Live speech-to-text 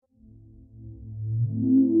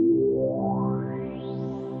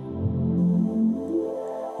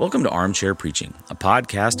Welcome to Armchair Preaching, a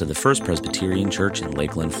podcast of the First Presbyterian Church in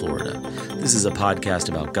Lakeland, Florida. This is a podcast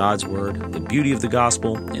about God's Word, the beauty of the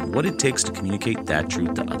gospel, and what it takes to communicate that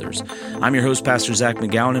truth to others. I'm your host, Pastor Zach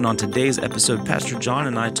McGowan, and on today's episode, Pastor John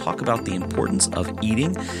and I talk about the importance of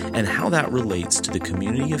eating and how that relates to the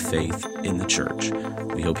community of faith in the church.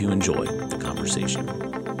 We hope you enjoy the conversation.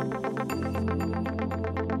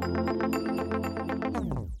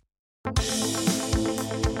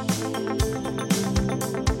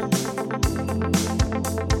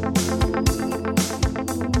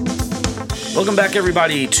 Welcome back,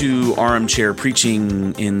 everybody, to Armchair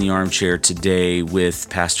Preaching in the Armchair today with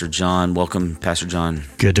Pastor John. Welcome, Pastor John.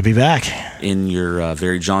 Good to be back. In your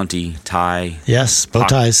very jaunty tie. Yes, bow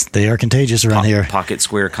ties. They are contagious around here. Pocket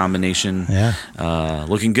square combination. Yeah.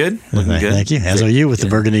 Looking good. Looking good. Thank you. As are you with the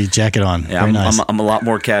burgundy jacket on. Yeah, very nice. I'm a lot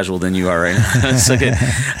more casual than you are right now. So good.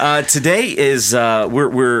 Today is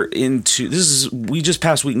we're into we just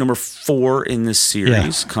passed week number 4 in this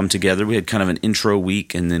series. Come Together. We had kind of an intro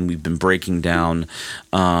week, and then we've been breaking down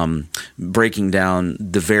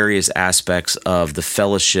the various aspects of the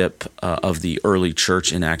fellowship of the early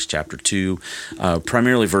church in Acts chapter 2,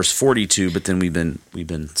 primarily verse 42. But then we've been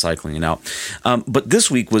cycling it out. But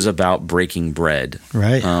this week was about breaking bread,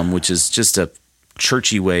 right? Which is just a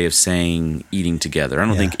churchy way of saying eating together. I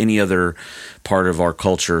don't think any other part of our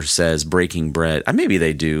culture says breaking bread. Maybe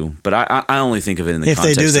they do, but I only think of it in the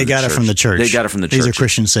context of the church. If they do, they got it from the church. They got it from the church. These are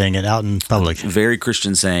Christians saying it out in public. Very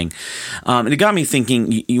Christian saying. And it got me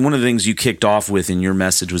thinking, one of the things you kicked off with in your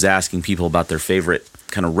message was asking people about their favorite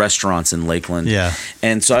kind of restaurants in Lakeland. Yeah.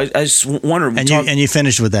 And so I just wondered. And you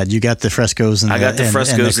finished with that. You got the frescoes and I got the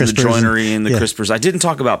frescoes and the joinery and the crispers. I didn't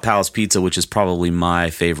talk about Palace Pizza, which is probably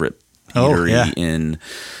my favorite eatery in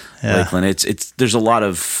Lakeland. It's there's a lot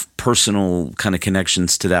of personal kind of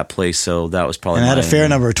connections to that place, so that was probably. And I had a fair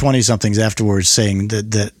number of 20-somethings afterwards saying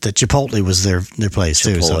that Chipotle was their place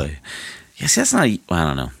too. So. Yes, that's not. I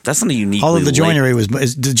don't know. That's not a uniquely. Although the joinery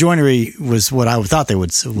was what I thought they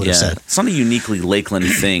would have said. It's not a uniquely Lakeland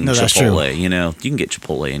thing. No, that's Chipotle. True. You know, you can get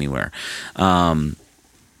Chipotle anywhere.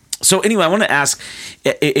 So anyway, I want to ask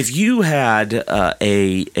if you had a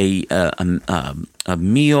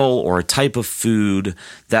meal or a type of food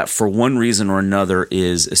that, for one reason or another,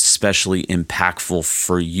 is especially impactful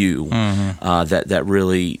for you. That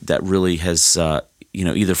really has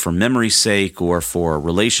either for memory's sake or for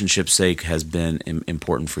relationship's sake has been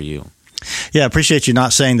important for you. Yeah, I appreciate you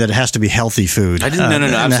not saying that it has to be healthy food. I didn't. No,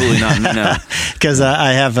 absolutely not. No, because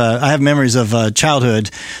I have memories of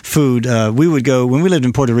childhood food. We would go when we lived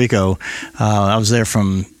in Puerto Rico. I was there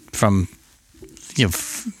from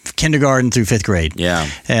kindergarten through 5th grade. Yeah,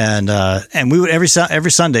 and we would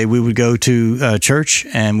every Sunday we would go to church,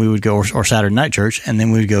 and we would go or Saturday night church, and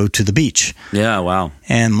then we would go to the beach. Yeah, wow.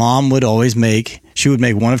 And Mom would always make. She would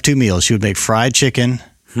make one of two meals. She would make fried chicken.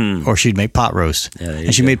 Or she'd make pot roast. Yeah,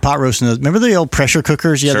 and she made pot roast. Remember the old pressure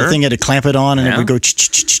cookers? You had the thing you had to clamp it on, and it would go.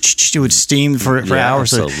 It would steam for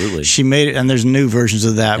hours. Absolutely. So she made it, and there's new versions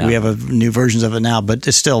of that. Yeah. We have new versions of it now, but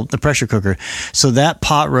it's still the pressure cooker. So that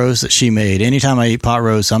pot roast that she made. Anytime I eat pot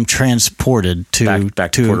roast, I'm transported to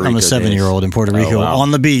back to Puerto Rico. I'm a 7-year-old in Puerto Rico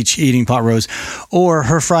on the beach eating pot roast, or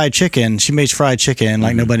her fried chicken. She makes fried chicken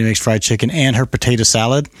like nobody makes fried chicken, and her potato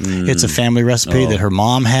salad. It's a family recipe that her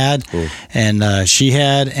mom had, and she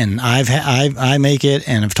had, and I make it,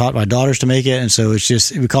 and I've taught my daughters to make it, and so it's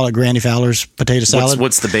just we call it Granny Fowler's potato salad.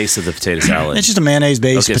 What's the base of the potato salad? It's just a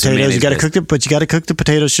mayonnaise-based potatoes. You got to cook it, but you got to cook the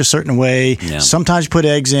potatoes just a certain way. Yeah. Sometimes you put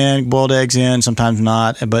boiled eggs in, sometimes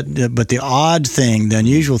not. But the odd thing, the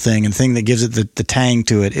unusual thing, and the thing that gives it the tang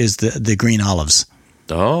to it is the green olives.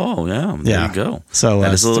 Oh yeah, there you go. So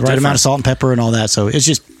it's the right amount of salt and pepper and all that. So it's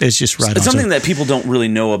just right. It's something that people don't really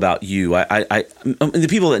know about you. I the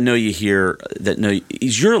people that know you here that know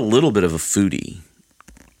you're a little bit of a foodie.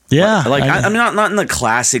 Yeah, I'm not in the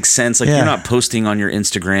classic sense. Like you're not posting on your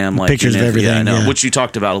Instagram like pictures of everything, which you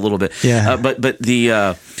talked about a little bit. Yeah,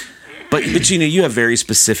 But you have very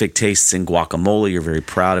specific tastes in guacamole. You're very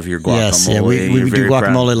proud of your guacamole. Yes, we do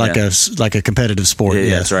guacamole like a competitive sport. Yeah,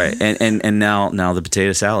 that's right. And now the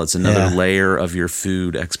potato salad. It's another layer of your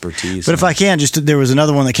food expertise. But if I can, there was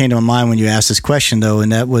another one that came to my mind when you asked this question, though,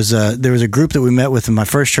 and that was there was a group that we met with in my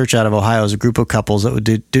first church out of Ohio. It was a group of couples that would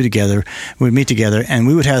do together. We'd meet together, and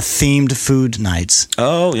we would have themed food nights.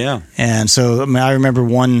 Oh yeah. And so I remember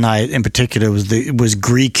one night in particular was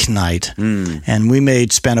Greek night, and we made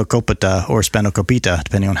spanakopita or spanakopita,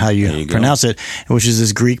 depending on how you pronounce it, which is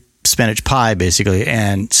this Greek spinach pie, basically,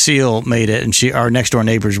 and Seal made it, and our next door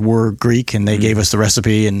neighbors were Greek, and they gave us the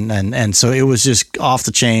recipe, and so it was just off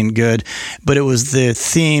the chain good. But it was the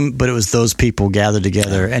theme, but it was those people gathered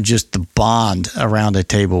together, and just the bond around a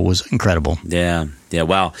table was incredible. Yeah.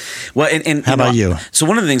 Wow. Well, and how about you? So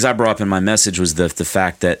one of the things I brought up in my message was the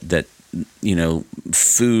fact that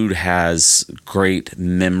food has great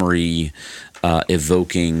memory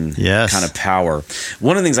evoking kind of power.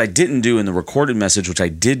 One of the things I didn't do in the recorded message, which I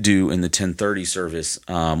did do in the 10:30 service,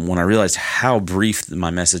 when I realized how brief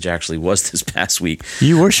my message actually was this past week.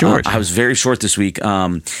 You were short. I was very short this week. So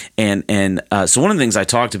one of the things I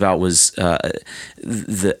talked about was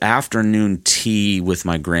the afternoon tea with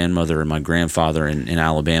my grandmother and my grandfather in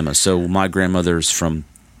Alabama. So my grandmother's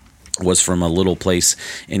was from a little place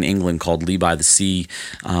in England called Lee by the Sea.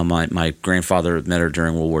 My grandfather met her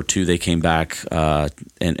during World War II. They came back,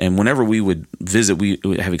 and whenever we would visit, we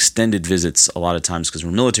would have extended visits a lot of times because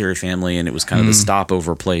we're a military family, and it was kind of the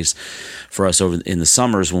stopover place for us over in the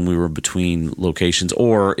summers when we were between locations,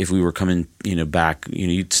 or if we were coming, back,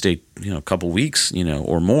 you'd stay, a couple weeks,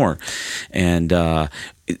 or more. And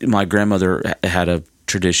my grandmother had a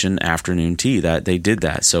tradition afternoon tea that they did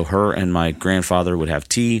that. So her and my grandfather would have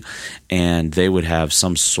tea, and they would have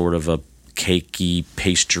some sort of a cakey,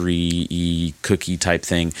 pastry-y, cookie type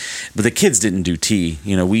thing. But the kids didn't do tea.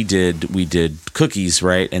 We did cookies,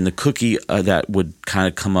 right? And the cookie that would kind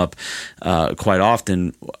of come up quite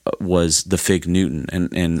often was the Fig Newton.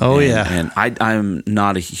 And I'm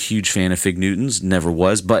not a huge fan of Fig Newtons, never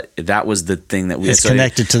was, but that was the thing that we It's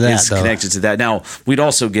connected to that. It's connected to that. Now, we'd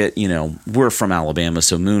also get, we're from Alabama,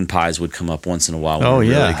 so moon pies would come up once in a while.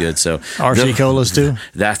 Really good. So RC colas too?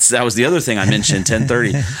 That was the other thing I mentioned,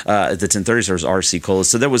 10:30, at the 10:30 service, RC colas.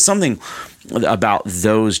 So there was something about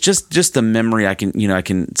those, just the memory. I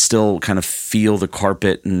can still kind of feel the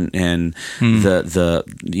carpet and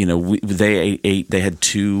they had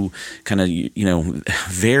two kind of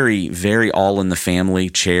very very all in the family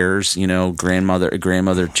chairs, grandmother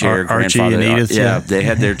chair, Archie grandfather, and Edith, they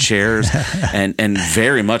had their chairs and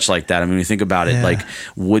very much like that. I mean, when you think about it, like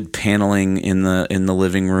wood paneling in the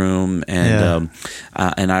living room, and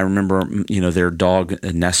I remember their dog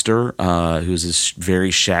Nestor, who's this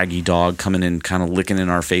very shaggy dog, coming in kind of licking in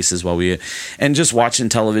our faces and just watching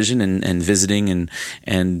television and visiting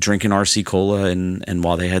and drinking RC cola and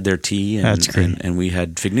while they had their tea and we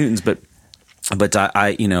had Fig Newtons, but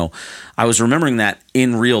I was remembering that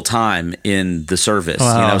in real time in the service.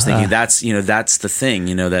 Wow. I was thinking that's the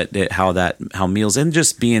thing, how meals, and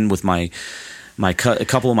just being with a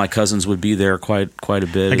couple of my cousins would be there quite a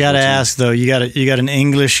bit. I got to ask though, you got an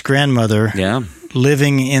English grandmother. Yeah.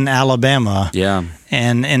 Living in Alabama. Yeah.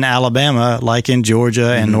 And in Alabama, like in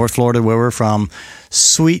Georgia and North Florida, where we're from,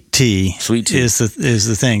 sweet tea is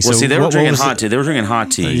the thing. Well, see, they were drinking hot tea. They were drinking hot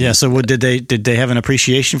tea. Yeah. So, did they have an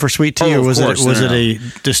appreciation for sweet tea, or was it a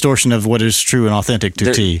distortion of what is true and authentic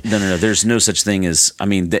to tea? No. There's no such thing as. I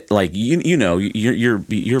mean,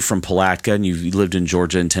 you're from Palatka and you've lived in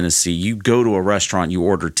Georgia and Tennessee. You go to a restaurant, you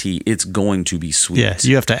order tea, it's going to be sweet. Yes,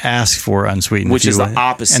 you have to ask for unsweetened, which is the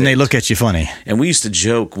opposite. And they look at you funny. And we used to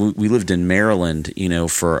joke. We lived in Maryland,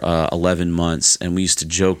 for 11 months, and we used to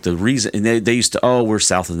joke the reason. And they used to, we're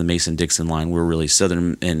south of the Mason-Dixon line. We're really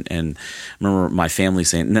southern. And I remember my family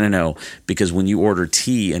saying, no, because when you order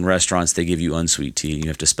tea in restaurants, they give you unsweet tea. You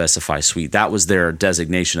have to specify sweet. That was their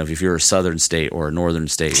designation of if you're a southern state or a northern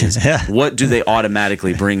state. What do they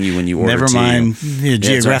automatically bring you when you order tea? Never mind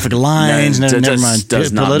geographical lines. Never mind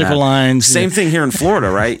political lines. Same thing here in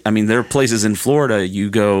Florida, right? I mean, there are places in Florida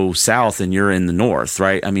you go south and you're in the north,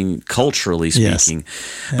 right? I mean, culturally speaking.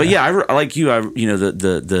 Yes. But I like you. And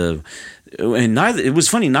it was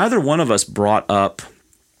funny. Neither one of us brought up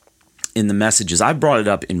in the messages. I brought it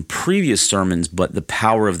up in previous sermons, but the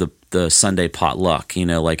power of the Sunday potluck,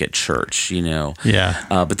 like at church, Yeah.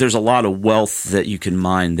 But there's a lot of wealth that you can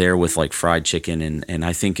mine there with like fried chicken. And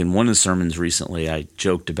I think in one of the sermons recently, I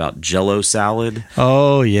joked about Jell-O salad.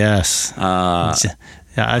 Oh, yes.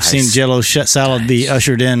 I've seen Jell-O salad be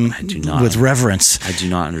ushered in with reverence. I do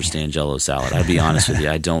not understand Jell-O salad. I'll be honest with you.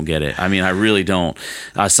 I don't get it. I mean, I really don't.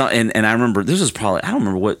 And I remember, this was probably, I don't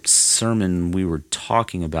remember what sermon we were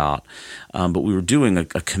talking about, but we were doing a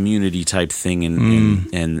community type thing.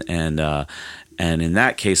 And in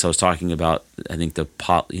that case, I was talking about, I think the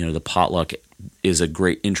potluck is a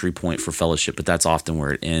great entry point for fellowship, but that's often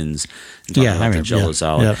where it ends. Jell-O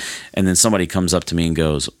salad. And then somebody comes up to me and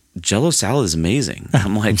goes, Jell-O salad is amazing.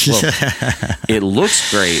 I'm like, well, it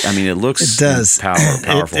looks great. I mean, it looks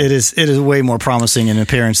powerful. It is way more promising in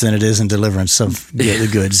appearance than it is in deliverance of the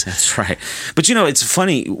goods. That's right. But it's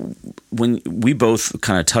funny when we both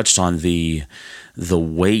kind of touched on the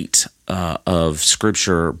weight of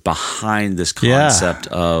Scripture behind this concept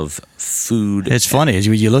of food. It's funny as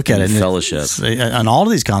you look at it, fellowship, on all of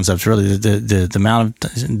these concepts. Really, the amount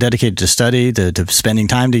of dedicated to study, to spending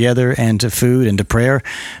time together, and to food and to prayer.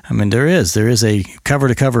 I mean, there is a cover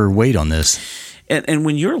to cover weight on this. And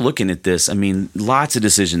when you're looking at this, I mean, lots of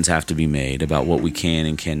decisions have to be made about what we can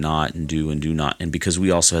and cannot and do not. And because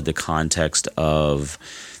we also had the context of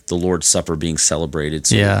the Lord's Supper being celebrated,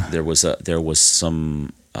 so there was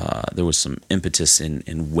some impetus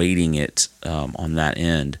in weighting it on that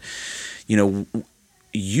end.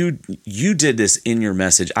 You did this in your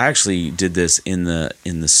message. I actually did this in the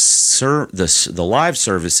live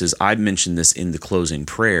services. I mentioned this in the closing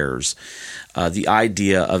prayers. The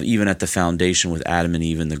idea of even at the foundation with Adam and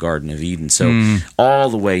Eve in the Garden of Eden. So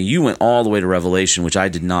you went all the way to Revelation, which I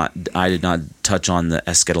did not touch on the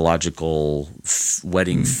eschatological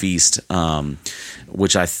wedding feast,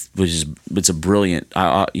 which it's a brilliant.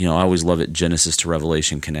 I always love it. Genesis to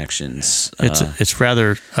Revelation connections. It's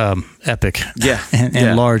rather epic,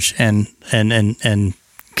 and large and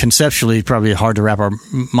conceptually probably hard to wrap our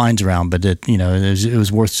minds around, but it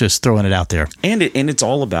was worth just throwing it out there. And it's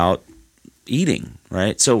all about eating,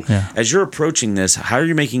 right? So as you're approaching this, how are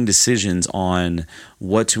you making decisions on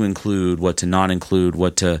what to include, what to not include,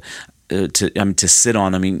 what to sit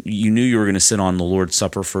on? I mean, you knew you were going to sit on the Lord's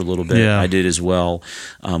Supper for a little bit. Yeah. I did as well.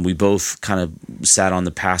 We both kind of sat on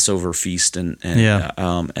the Passover feast and as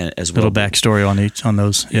well. Little backstory on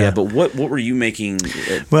those. Yeah. But what were you making?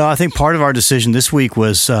 Well, I think part of our decision this week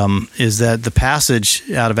is that the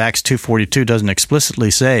passage out of Acts 2:42 doesn't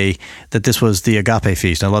explicitly say that this was the agape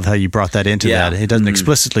feast. I love how you brought that into that. It doesn't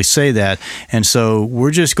explicitly say that, and so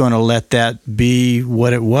we're just going to let that be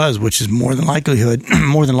what it was, which is more than likely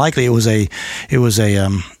it was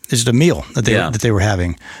a meal that they were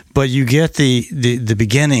having. But you get the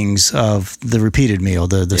beginnings of the repeated meal,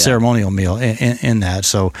 the ceremonial meal in that.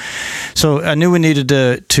 So I knew we needed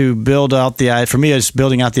to build out for me, it's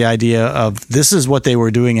building out the idea of this is what they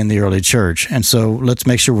were doing in the early church. And so let's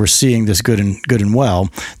make sure we're seeing this good and well,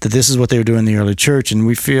 that this is what they were doing in the early church. And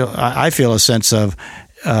I feel a sense of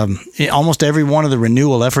almost every one of the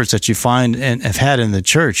renewal efforts that you find and have had in the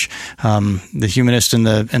church, the humanist in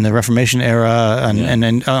the Reformation era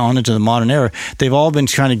and on into the modern era, they've all been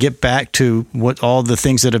trying to get back to what all the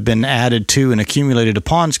things that have been added to and accumulated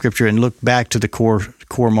upon Scripture and look back to the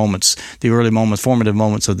core moments, the early moments, formative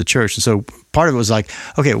moments of the church. And so part of it was like,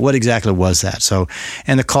 okay, what exactly was that? So,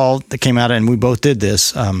 and the call that came out, and we both did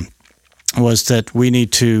this, was that we need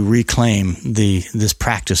to reclaim this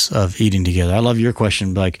practice of eating together. I love your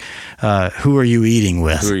question, like, who are you eating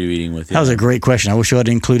with? Who are you eating with? Yeah. That was a great question. I wish you had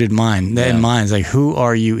included mine. In mine, it's like, who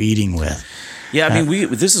are you eating with? Yeah, I mean,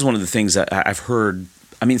 this is one of the things that I've heard,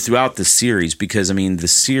 I mean, throughout the series, because, I mean, the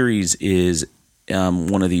series is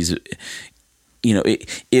one of these,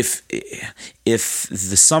 if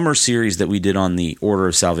the summer series that we did on the Order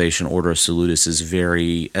of Salvation, Order of Salutis, is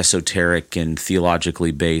very esoteric and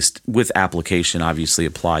theologically based, with application obviously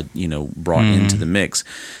applied, brought into the mix,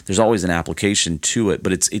 there's always an application to it,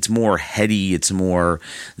 but it's more heady. It's more,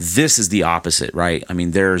 this is the opposite, right? I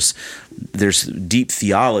mean, there's deep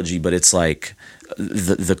theology, but it's like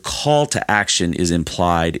the call to action is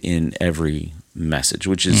implied in every message,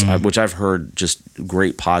 which I've heard just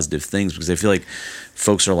great positive things, because I feel like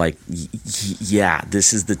folks are like, yeah,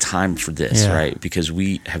 this is the time for this, right? Because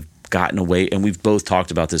we have gotten away, and we've both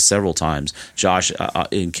talked about this several times. Josh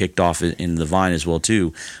and kicked off in the Vine as well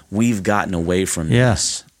too. We've gotten away from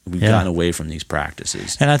this. We've gotten away from these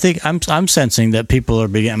practices, and I think I'm sensing that people are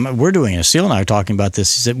beginning. We're doing it. Seal and I are talking about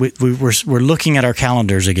this. Is that we're looking at our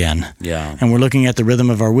calendars again, and we're looking at the rhythm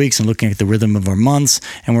of our weeks and looking at the rhythm of our months,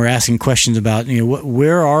 and we're asking questions about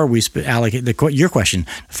where are we your question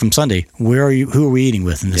from Sunday? Where are you? Who are we eating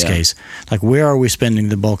with in this case? Like, where are we spending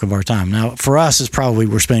the bulk of our time? Now, for us, it's probably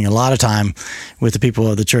we're spending a lot of time with the people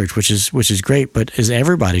of the church, which is great. But is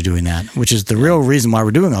everybody doing that? Which is the real reason why we're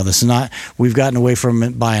doing all this. It's not we've gotten away from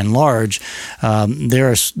it by and large. There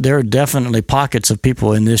are definitely pockets of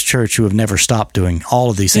people in this church who have never stopped doing all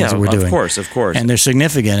of these things that we're doing. Of course, and they're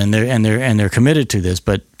significant, and they're committed to this.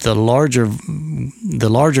 But the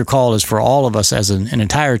larger call is for all of us as an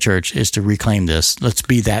entire church is to reclaim this. Let's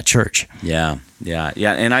be that church. Yeah,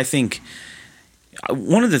 and I think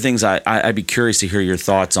One of the things I'd be curious to hear your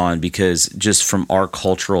thoughts on, because just from our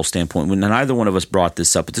cultural standpoint, when neither one of us brought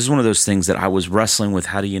this up, but this is one of those things that I was wrestling with.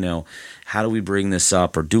 How do we bring this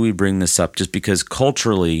up, or do we bring this up? Just because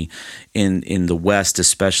culturally, in the West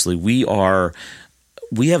especially, we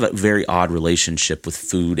have a very odd relationship with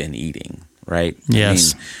food and eating. Right?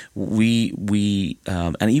 Yes. I mean, we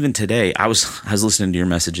and even today, I was listening to your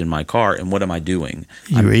message in my car, and what am I doing?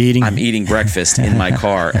 You're eating. I'm eating breakfast in my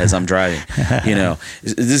car as I'm driving.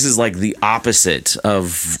 This is like the opposite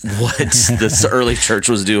of what the early church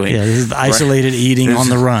was doing. Yeah, this is isolated eating on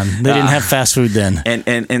the run. They didn't have fast food then.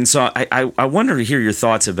 And so I wonder to hear your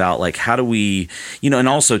thoughts about, like, how do we, and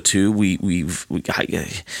also too, we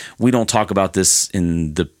don't talk about this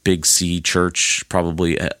in the Big C church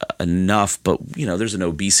probably enough. But there's an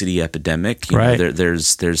obesity epidemic. Right.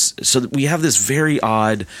 There's so we have this very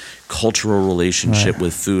odd cultural relationship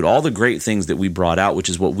with food. All the great things that we brought out, which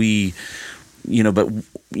is what we,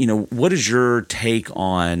 what is your take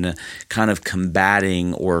on kind of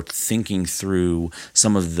combating or thinking through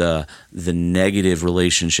some of the negative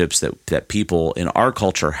relationships that people in our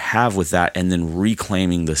culture have with that, and then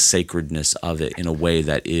reclaiming the sacredness of it in a way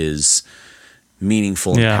that is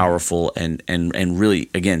meaningful and powerful and really,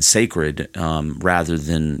 again, sacred, rather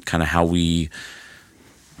than kind of how we,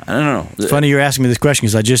 I don't know. It's funny you're asking me this question,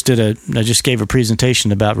 because I just gave a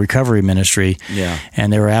presentation about recovery ministry. Yeah.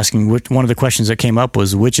 And they were asking, one of the questions that came up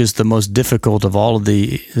was, which is the most difficult of all of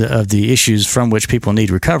the issues from which people need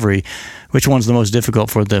recovery? Which one's the most difficult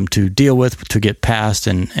for them to deal with, to get past?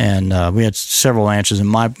 And we had several answers. And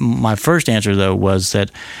my first answer, though, was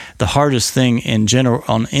that the hardest thing in general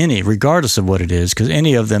on regardless of what it is, because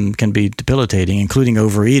any of them can be debilitating, including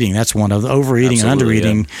overeating. That's one of the overeating. Absolutely,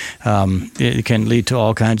 and undereating. It can lead to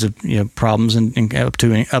all kinds of problems, and up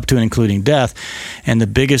to and including death. And the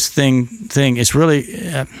biggest thing is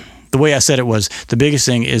really. The way I said it was, the biggest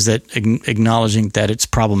thing is that acknowledging that it's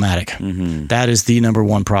problematic. Mm-hmm. That is the number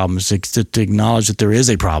one problem, is to acknowledge that there is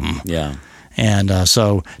a problem. Yeah. And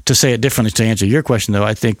so to say it differently, to answer your question, though,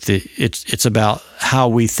 I think that it's about how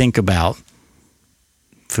we think about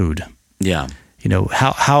food. Yeah.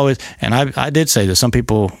 How it, and I did say that some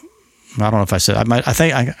people, I don't know if I said, I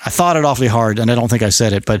thought it awfully hard, and I don't think I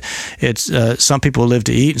said it, but it's some people live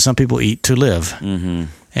to eat and some people eat to live. Mm-hmm.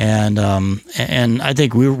 And I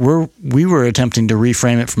think we were attempting to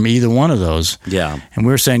reframe it from either one of those. Yeah. And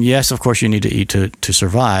we're saying, yes, of course you need to eat to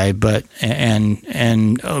survive, but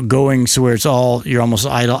and going to where it's all, you're almost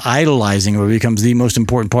idolizing, or it becomes the most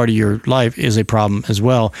important part of your life, is a problem as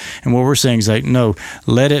well. And what we're saying is, like, no,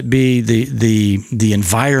 let it be the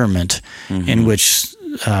environment in which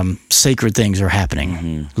sacred things are happening.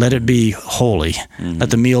 Mm-hmm. Let it be holy. Mm-hmm. Let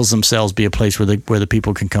the meals themselves be a place where the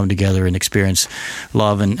people can come together and experience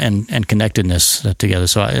love and connectedness together.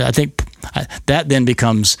 So I think that then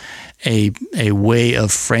becomes a way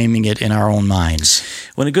of framing it in our own minds.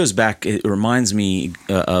 When it goes back, it reminds me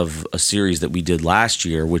of a series that we did last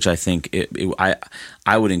year, which I think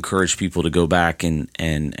I would encourage people to go back and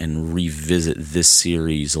revisit this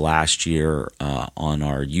series last year on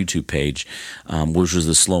our YouTube page, which was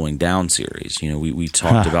the Slowing Down series. We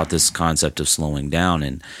talked about this concept of slowing down,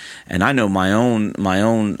 and I know my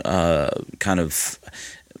own kind of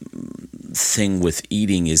thing with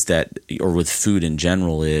eating is that, or with food in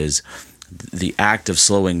general, is the act of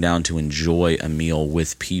slowing down to enjoy a meal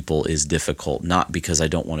with people is difficult, not because I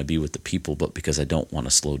don't want to be with the people, but because I don't want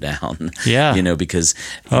to slow down. Yeah. Because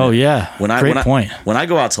Great point. When I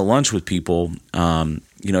go out to lunch with people,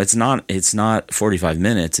 it's not 45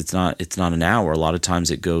 minutes. It's not an hour. A lot of times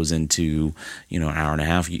it goes into, an hour and a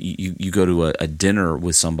half. You go to a dinner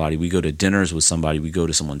with somebody. We go to dinners with somebody. We go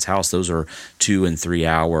to someone's house. Those are 2 and 3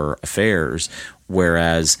 hour affairs.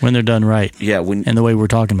 Whereas when they're done right, and the way we're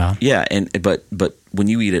talking about, but when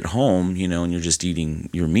you eat at home, and you're just eating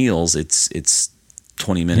your meals, it's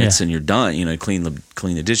 20 minutes and you're done. Clean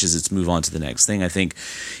the dishes. Let's move on to the next thing. I think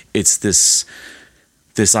it's this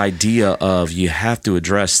idea of, you have to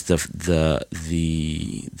address the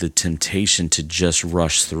temptation to just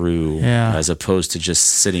rush through, as opposed to just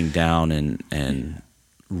sitting down and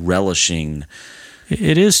relishing.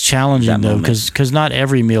 It is challenging, though, because not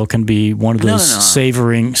every meal can be one of those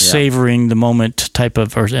savoring the moment type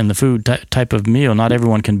of, and the food type of meal. Not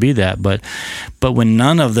everyone can be that, but when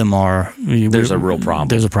none of them are, there's a real problem.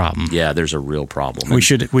 There's a problem. Yeah, there's a real problem. We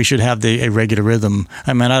should have a regular rhythm.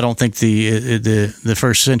 I mean, I don't think the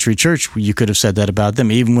first century church, you could have said that about them,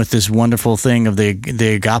 even with this wonderful thing of the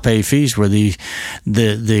agape feast, where the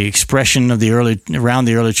expression of around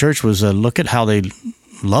the early church was, look at how they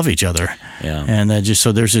love each other. Yeah. And just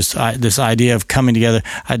so there's this idea of coming together.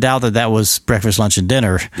 I doubt that was breakfast, lunch, and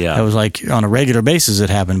dinner. Yeah. That was like on a regular basis it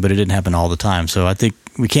happened, but it didn't happen all the time. So I think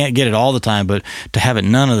we can't get it all the time, but to have it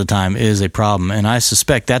none of the time is a problem. And I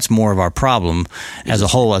suspect that's more of our problem as a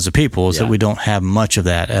whole, as a people, is that we don't have much of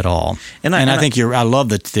that at all. And I think I love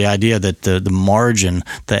the idea that the margin,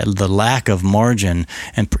 the lack of margin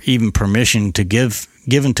and even permission to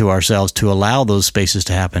given to ourselves to allow those spaces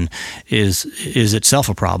to happen is itself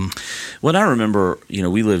a problem. Well, I remember,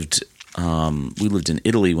 we lived in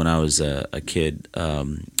Italy when I was a kid,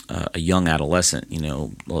 a young adolescent,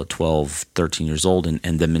 12, 13 years old,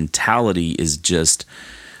 and the mentality is just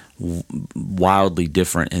wildly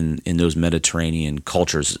different in those Mediterranean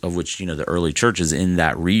cultures, of which the early churches in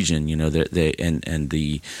that region, and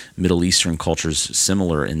the Middle Eastern cultures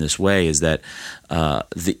similar in this way, is that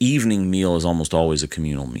the evening meal is almost always a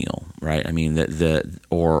communal meal, right? I mean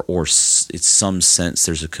or it's some sense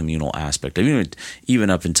there's a communal aspect. I mean,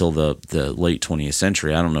 even up until the late 20th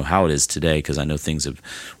century, I don't know how it is today because I know things have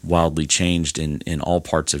wildly changed in all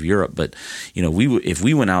parts of Europe. But if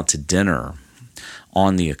we went out to dinner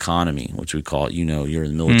on the economy, which we call it, you're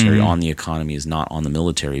in the military, on the economy is not on the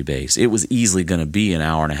military base. It was easily going to be an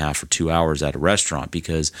hour and a half or 2 hours at a restaurant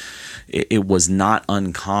because it was not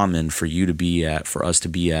uncommon for us to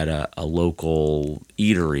be at a local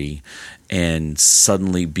eatery and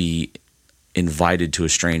suddenly be invited to a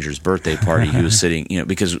stranger's birthday party who was sitting,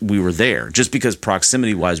 because we were there, just because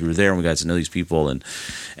proximity wise we were there and we got to know these people and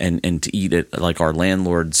to eat at like our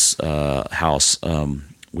landlord's house,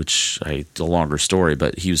 which it's a longer story,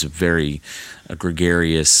 but he was a very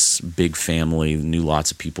gregarious, big family, knew lots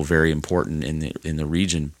of people, very important in the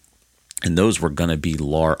region. And those were going to be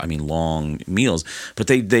long meals, but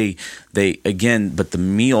they but the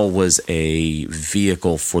meal was a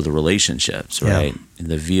vehicle for the relationships, right? Yeah. And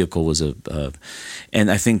the vehicle was and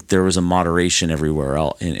I think there was a moderation everywhere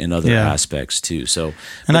else in other aspects too. So,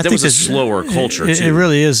 and I think was a slower culture too. It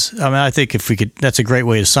really is. I mean, I think if we could, that's a great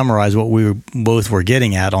way to summarize what we both were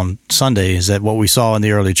getting at on Sunday. Is that what we saw in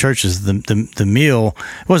the early churches? The meal,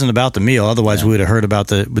 it wasn't about the meal. Otherwise, we would have heard about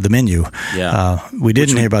the menu. Yeah, we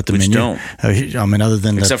didn't hear about the menu. Don't. I mean, other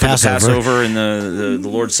than except the for the Passover and the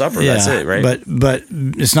Lord's Supper. That's it, right? But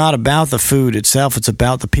it's not about the food itself. It's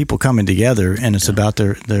about the people coming together, and it's about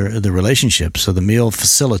their relationships. So the meal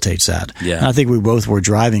facilitates that. Yeah. And I think we both were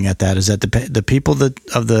driving at that. Is that the people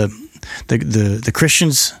of the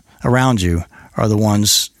Christians around you are the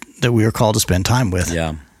ones that we are called to spend time with.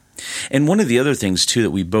 Yeah. And one of the other things too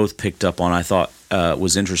that we both picked up on, I thought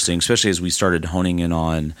was interesting, especially as we started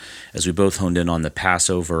as we both honed in on the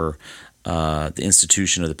Passover. The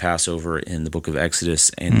institution of the Passover in the book of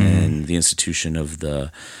Exodus, and then the institution of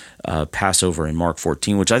the Passover in Mark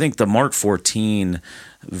 14, which I think the Mark 14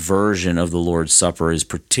 version of the Lord's Supper is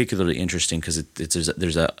particularly interesting because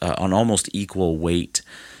there's an almost equal weight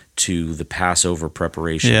to the Passover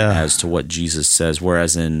preparation as to what Jesus says,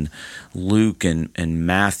 whereas in Luke and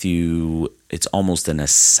Matthew, it's almost an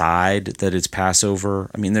aside that it's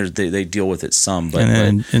Passover. I mean, they deal with it some, but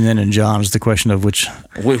and then in John is the question of which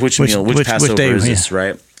Passover day, is this,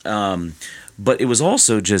 right? But it was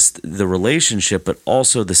also just the relationship, but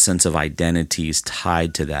also the sense of identity is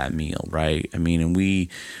tied to that meal, right? I mean, and we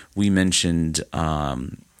mentioned.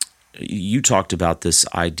 You talked about this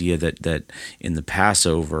idea that in the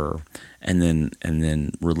Passover, and then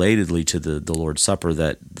relatedly to the Lord's Supper,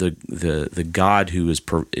 that the God who is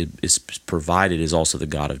provided is also the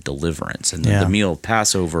God of deliverance, and the meal of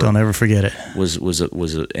Passover. Don't ever forget it.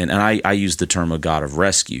 And I use the term a God of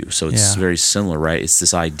rescue, so it's very similar, right? It's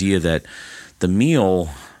this idea that the meal.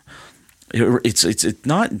 It's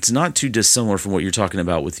not too dissimilar from what you're talking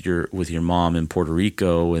about with your mom in Puerto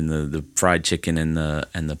Rico and the fried chicken and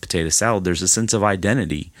the potato salad. There's a sense of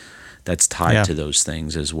identity that's tied to those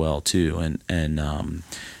things as well too, and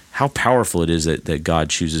how powerful it is that God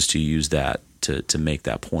chooses to use that to make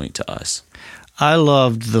that point to us. I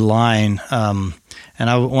loved the line, and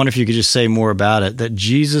I wonder if you could just say more about it, that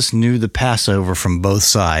Jesus knew the Passover from both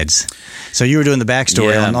sides. So you were doing the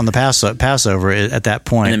backstory on the Passover at that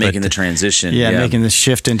point. And then making the transition. Making the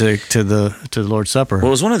shift into the Lord's Supper. Well, it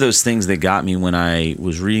was one of those things that got me when I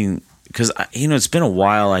was reading, because it's been a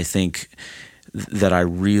while, I think, that I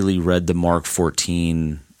really read the Mark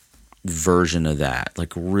 14 version of that,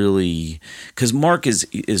 like really, because Mark is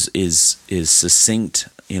succinct.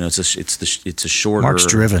 It's a shorter. Mark's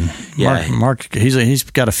driven. Yeah, Mark he's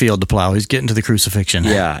got a field to plow. He's getting to the crucifixion.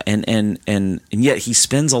 Yeah, and yet he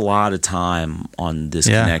spends a lot of time on this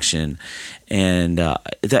connection, and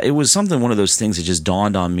that it was one of those things that just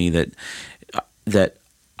dawned on me that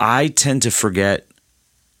I tend to forget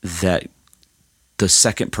that the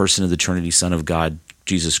second person of the Trinity, Son of God,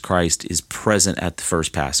 Jesus Christ, is present at the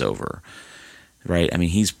first Passover, right? I mean,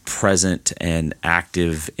 he's present and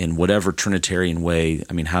active in whatever Trinitarian way.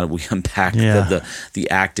 I mean, how do we unpack the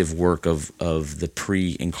active work of the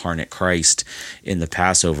pre-incarnate Christ in the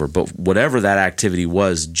Passover? But whatever that activity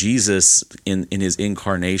was, Jesus in his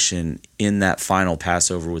incarnation in that final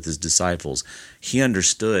Passover with his disciples, he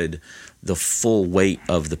understood the full weight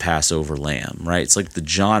of the Passover lamb, right? It's like the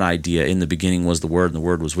John idea, in the beginning was the Word, and the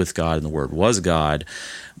Word was with God, and the Word was God.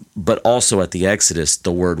 But also at the Exodus,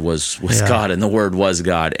 the Word was with God, and the Word was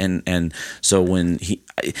God. And so when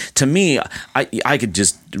to me, I could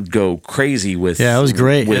just go crazy with it was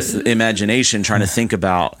great with imagination trying to think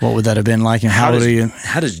about what would that have been like, and how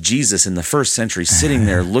does Jesus in the first century sitting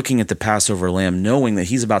there looking at the Passover lamb, knowing that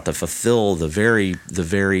he's about to fulfill the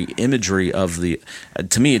very imagery of the.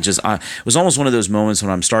 To me, it was almost one of those moments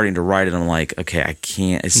when I'm starting to write it. I'm like, okay, I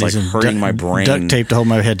can't. It's like hurting my brain. Duct tape to hold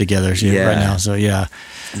my head together right now. So yeah.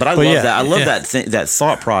 But I love that. I love that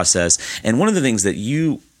thought process. And one of the things that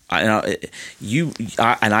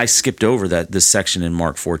I skipped over this section in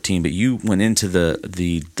Mark 14, but you went into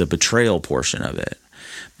the betrayal portion of it.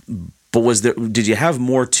 But did you have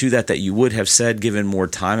more to that you would have said given more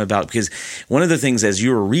time about? Because one of the things as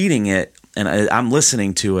you were reading it and I'm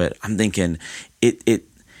listening to it, I'm thinking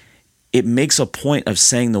it makes a point of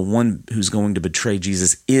saying the one who's going to betray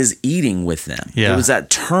Jesus is eating with them. Yeah. It was that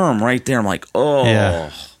term right there. I'm like,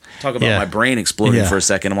 talk about my brain exploding for a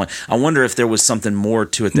second. I'm like, I wonder if there was something more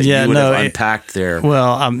to it that you would have unpacked there.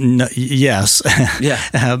 Well, yes.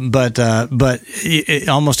 But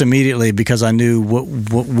almost immediately, because I knew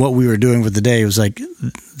what we were doing with the day, it was like,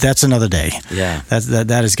 that's another day. Yeah. That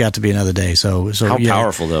has got to be another day. So how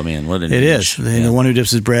powerful though, man. What an image. Is. The one who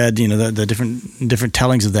dips his bread, the different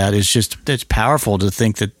tellings of that is just, it's powerful to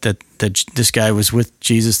think that this guy was with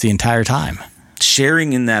Jesus the entire time.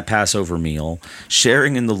 Sharing in that Passover meal,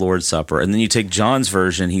 sharing in the Lord's Supper, and then you take John's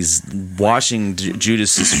version, he's washing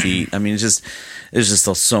Judas's feet. I mean, there's just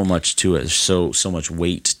so much to it. So much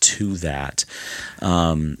weight to that,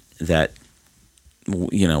 that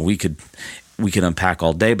we could unpack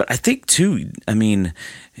all day. But I think too, I mean,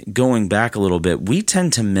 going back a little bit, we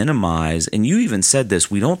tend to minimize, and you even said this,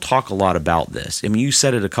 we don't talk a lot about this. I mean, you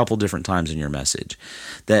said it a couple different times in your message,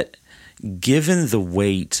 that given the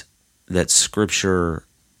weight that Scripture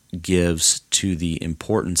gives to the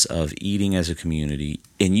importance of eating as a community,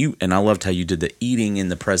 and I loved how you did the eating in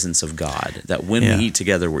the presence of God, that when we eat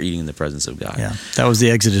together, we're eating in the presence of God. Yeah, that was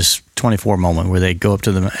the Exodus 24 moment where they go up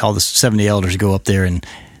to all the 70 elders go up there, and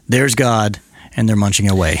there's God, and they're munching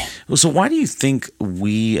away. Well, so why do you think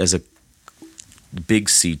we as a Big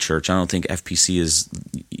C church, I don't think FPC is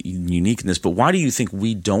unique in this, but why do you think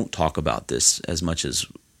we don't talk about this as much as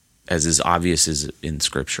is obvious as in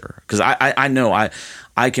Scripture? Because I know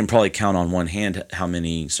I can probably count on one hand how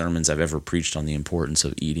many sermons I've ever preached on the importance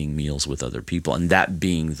of eating meals with other people, and that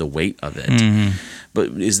being the weight of it. Mm-hmm.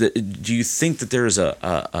 But do you think that there is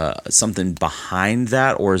a something behind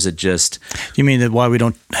that, or is it just? You mean that why we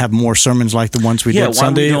don't have more sermons like the ones we did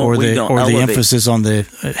Sunday, or the emphasis on the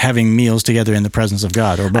having meals together in the presence of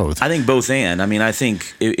God, or both? I think both. And I mean, I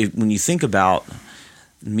think when you think about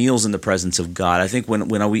meals in the presence of God, I think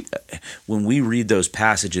when we read those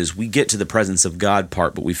passages, we get to the presence of God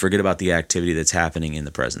part, but we forget about the activity that's happening in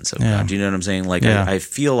the presence of God. Do you know what I'm saying? Like I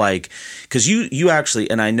feel like, because you actually,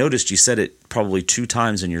 and I noticed you said it probably 2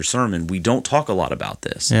 times in your sermon, we don't talk a lot about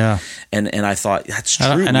this. Yeah, and I thought that's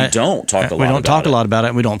true. We don't talk a lot about it.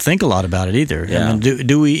 And we don't think a lot about it either. Yeah. I mean,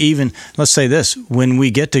 do we even? Let's say this: when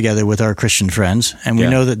we get together with our Christian friends, and we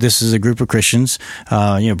know that this is a group of Christians.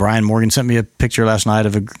 Brian Morgan sent me a picture last night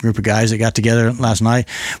of a group of guys that got together last night.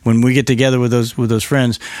 When we get together with those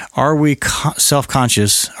friends, are we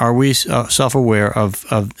self-conscious? Are we self-aware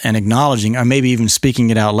of and acknowledging, or maybe even speaking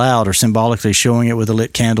it out loud, or symbolically showing it with a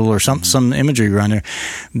lit candle or some imagery around there,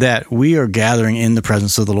 that we are gathering in the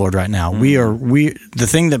presence of the Lord right now? Mm-hmm. The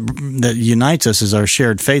thing that unites us is our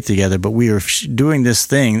shared faith together, but we are doing this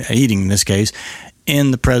thing, eating in this case,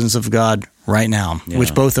 in the presence of God right now,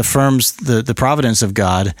 which both affirms the providence of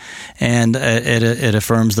God, and it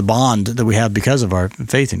affirms the bond that we have because of our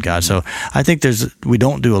faith in God. Mm-hmm. So I think we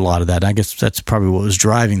don't do a lot of that. I guess that's probably what was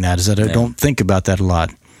driving that, is that I don't think about that a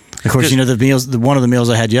lot. Of course, the meals. One of the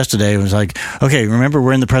meals I had yesterday was like, okay, remember,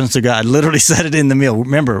 we're in the presence of God. I literally said it in the meal.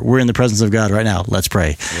 Remember, we're in the presence of God right now. Let's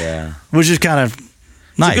pray. Yeah, which is kind of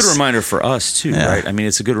nice. It's a good reminder for us too, right? I mean,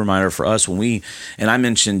 it's a good reminder for us when and I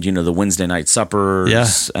mentioned, the Wednesday night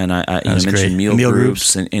suppers, and I mentioned meal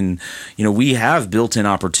groups, and we have built-in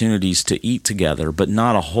opportunities to eat together, but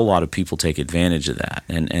not a whole lot of people take advantage of that,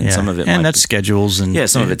 and some of it, and that's schedules, and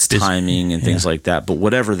some of it's timing and things like that. But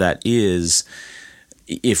whatever that is,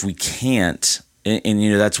 if we can't,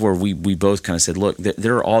 and that's where we both kind of said, look,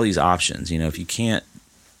 there are all these options. If you can't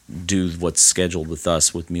do what's scheduled with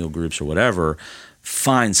us with meal groups or whatever,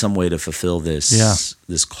 find some way to fulfill this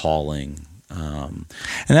calling. And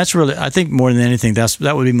that's really, I think more than anything,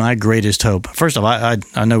 that would be my greatest hope. First of all,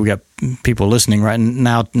 I know we got people listening right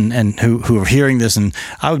now and who are hearing this, and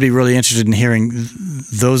I would be really interested in hearing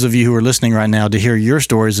those of you who are listening right now to hear your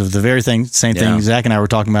stories of the very same thing Zach and I were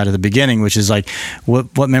talking about at the beginning, which is like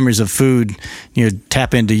what memories of food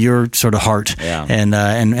tap into your sort of heart,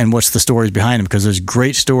 and what's the stories behind them, because there's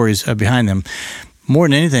great stories behind them. More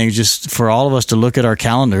than anything, just for all of us to look at our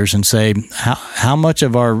calendars and say how much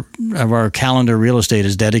of our calendar real estate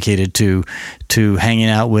is dedicated to hanging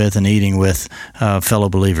out with and eating with fellow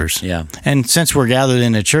believers. Yeah. And since we're gathered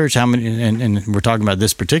in a church, how many? And we're talking about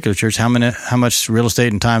this particular church. How much real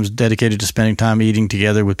estate and time is dedicated to spending time eating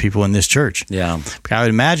together with people in this church? Yeah. I would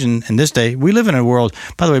imagine in this day we live in a world.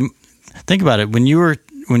 By the way, think about it. When you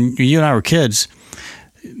and I were kids,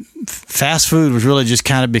 fast food was really just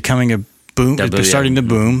kind of becoming a boom. It was starting to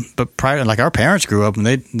boom, but prior, like our parents grew up,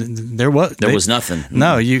 and there was nothing.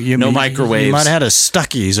 No, no microwaves. You might have had a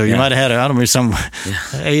Stuckey's, or you might have had some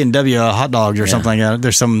A&W hot dogs or something like that.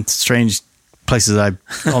 There's some strange places I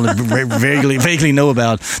only vaguely know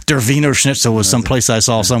about. Der Wiener Schnitzel was some place I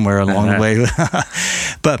saw somewhere along the way.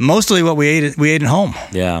 But mostly what we ate at home.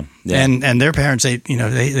 Yeah. And their parents ate, they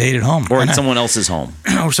ate at home. Or in someone else's home.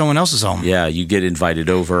 Or someone else's home. Yeah, you get invited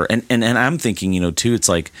over. And I'm thinking, too, it's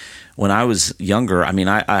like when I was younger, I mean,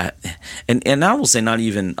 I will say not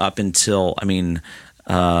even up until, in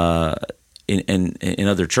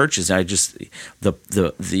other churches, I just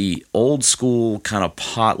the old school kind of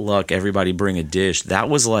potluck, everybody bring a dish. That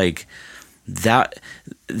was like that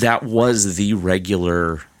was the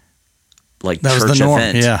regular church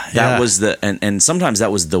event. That was and sometimes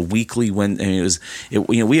that was the weekly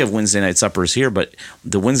we have Wednesday night suppers here, but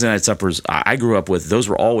the Wednesday night suppers I grew up with, those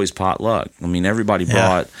were always potluck. I mean, everybody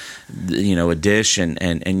brought a dish, and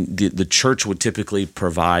the church would typically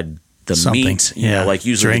provide the meat, like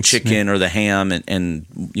usually drinks, the chicken or the ham and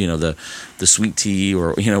the sweet tea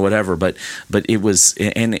or whatever. But it was,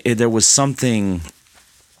 and there was something.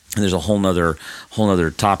 And there's a whole nother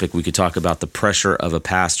topic we could talk about, the pressure of a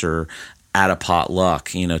pastor at a potluck,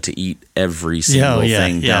 to eat every single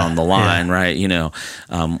thing down the line, right?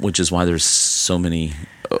 Which is why there's so many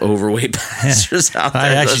overweight pastors out there.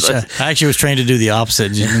 I actually was trained to do the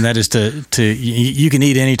opposite, and that is to you can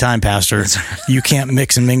eat anytime, pastor. You can't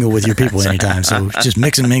mix and mingle with your people anytime. So just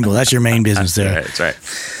mix and mingle. That's your main business there. That's right.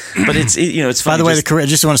 But it's it's funny. By the way,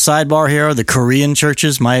 just want to sidebar here, the Korean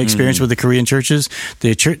churches, my experience with the Korean churches,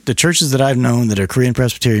 the churches that I've known that are Korean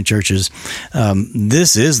Presbyterian churches,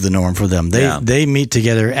 this is the norm for them. They meet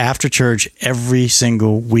together after church every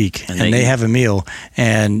single week, and they have a meal,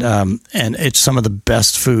 and it's some of the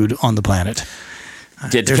best food on the planet.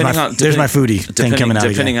 There's my foodie thing coming out.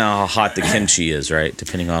 Depending on how hot the kimchi is, right?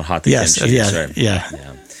 Depending on how hot the kimchi is, right? Yeah.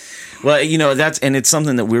 Well, it's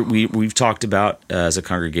something that we've talked about as a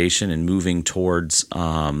congregation, and moving towards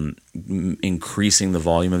increasing the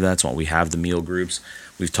volume of that. That's why we have the meal groups.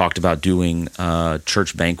 We've talked about doing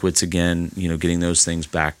church banquets again, getting those things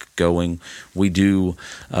back going. We do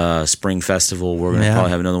Spring Festival. We're going to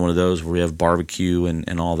probably have another one of those where we have barbecue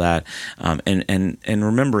and all that. And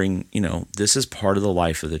remembering, this is part of the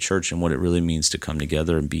life of the church and what it really means to come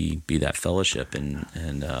together and be that fellowship and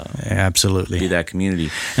absolutely be that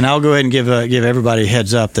community. And I'll go ahead and give everybody a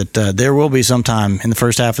heads up that there will be sometime in the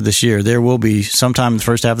first half of this year.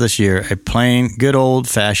 A plain, good old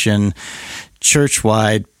fashioned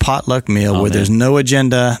church-wide potluck meal where there's no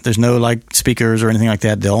agenda, there's no speakers or anything like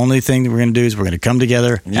that. The only thing that we're going to do is we're going to come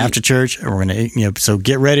together after church, and we're going to so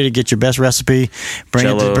get ready to get your best recipe.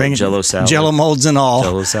 Bring Jello salad, Jello molds and all,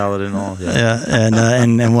 Jello salad and all. And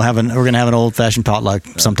we're going to have an old-fashioned potluck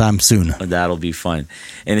sometime soon. That'll be fun.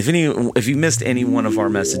 And if you missed any one of our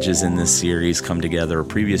messages in this series, Come Together, or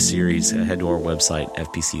previous series, head to our website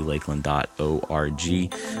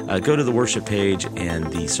fpclakeland.org. Go to the worship page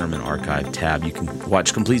and the sermon archive tab. You can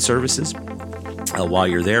watch complete services while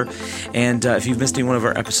you're there. And if you've missed any one of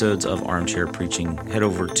our episodes of Armchair Preaching, head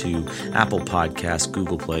over to Apple Podcasts,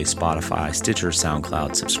 Google Play, Spotify, Stitcher,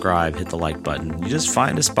 SoundCloud, subscribe, hit the like button. You just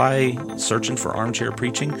find us by searching for Armchair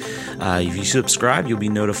Preaching. If you subscribe, you'll be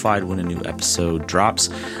notified when a new episode drops.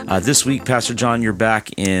 This week, Pastor John, you're back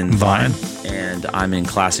in Vine, and I'm in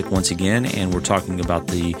Classic once again, and we're talking about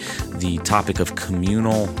the topic of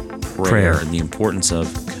communal prayer and the importance of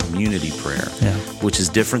community prayer, which is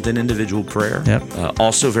different than individual prayer.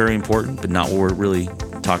 Also very important, but not what we're really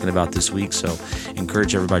talking about this week. So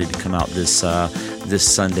encourage everybody to come out this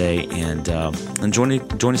Sunday and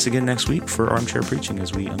join us again next week for Armchair Preaching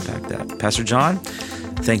as we unpack that. Pastor John,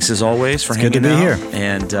 thanks as always for hanging out. Good to be here.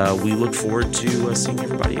 And we look forward to seeing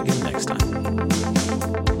everybody again next time.